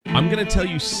I'm going to tell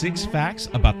you 6 facts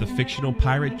about the fictional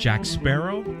pirate Jack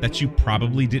Sparrow that you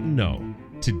probably didn't know.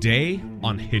 Today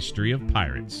on History of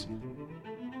Pirates.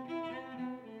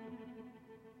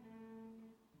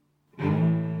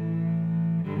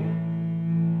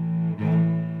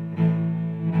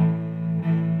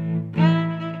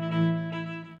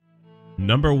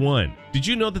 Number 1. Did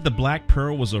you know that the Black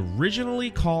Pearl was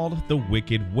originally called the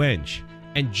Wicked Wench,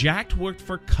 and Jack worked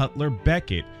for Cutler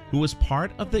Beckett, who was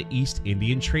part of the East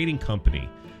Indian Trading Company?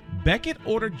 Beckett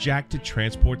ordered Jack to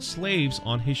transport slaves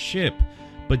on his ship,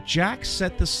 but Jack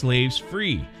set the slaves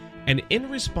free, and in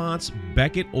response,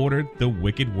 Beckett ordered the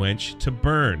Wicked Wench to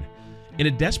burn. In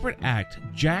a desperate act,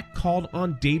 Jack called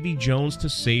on Davy Jones to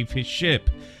save his ship.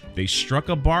 They struck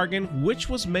a bargain, which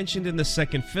was mentioned in the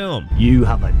second film. You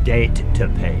have a debt to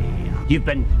pay. You've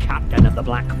been captain of the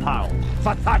Black Pearl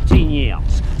for 13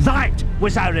 years. That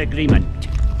was our agreement.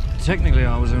 Technically,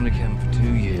 I was only captain for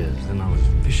 2 years. Then I was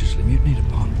viciously mutinied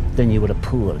upon. Then you were a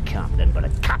poor captain, but a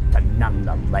captain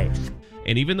nonetheless.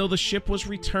 And even though the ship was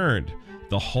returned,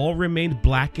 the hull remained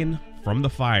blackened from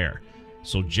the fire.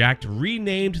 So Jack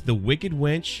renamed the Wicked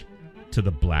Wench to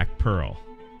the Black Pearl.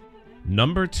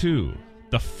 Number 2.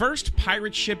 The first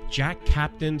pirate ship Jack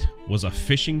captained was a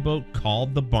fishing boat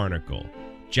called the Barnacle.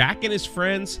 Jack and his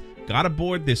friends got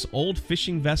aboard this old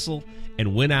fishing vessel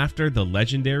and went after the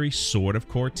legendary Sword of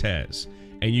Cortez.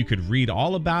 And you could read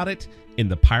all about it in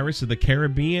the Pirates of the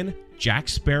Caribbean, Jack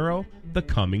Sparrow, The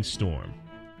Coming Storm.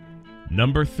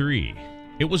 Number 3.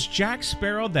 It was Jack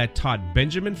Sparrow that taught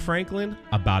Benjamin Franklin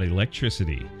about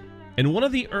electricity. In one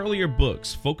of the earlier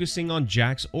books focusing on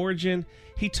Jack's origin,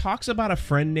 he talks about a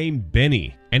friend named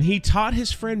Benny, and he taught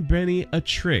his friend Benny a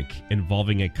trick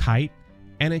involving a kite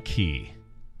and a key.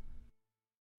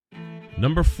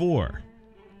 Number 4.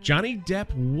 Johnny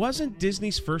Depp wasn't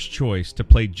Disney's first choice to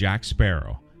play Jack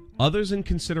Sparrow. Others in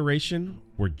consideration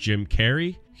were Jim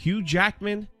Carrey, Hugh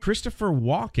Jackman, Christopher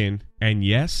Walken, and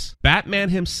yes, Batman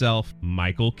himself,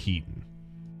 Michael Keaton.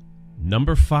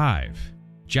 Number 5.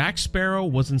 Jack Sparrow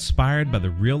was inspired by the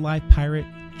real-life pirate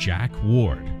Jack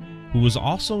Ward, who was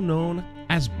also known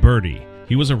as Bertie.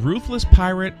 He was a ruthless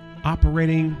pirate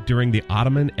operating during the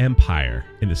Ottoman Empire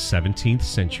in the 17th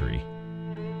century.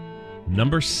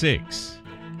 Number 6.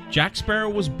 Jack Sparrow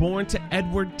was born to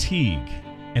Edward Teague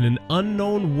and an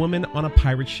unknown woman on a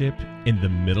pirate ship in the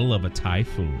middle of a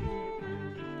typhoon.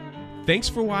 Thanks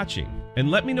for watching,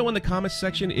 and let me know in the comments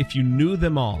section if you knew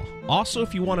them all. Also,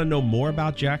 if you want to know more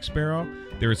about Jack Sparrow,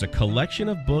 there is a collection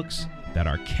of books that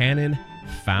are canon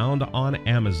found on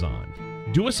Amazon.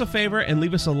 Do us a favor and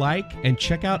leave us a like and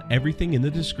check out everything in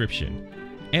the description.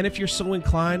 And if you're so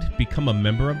inclined, become a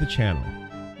member of the channel.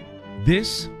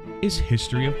 This is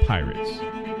History of Pirates.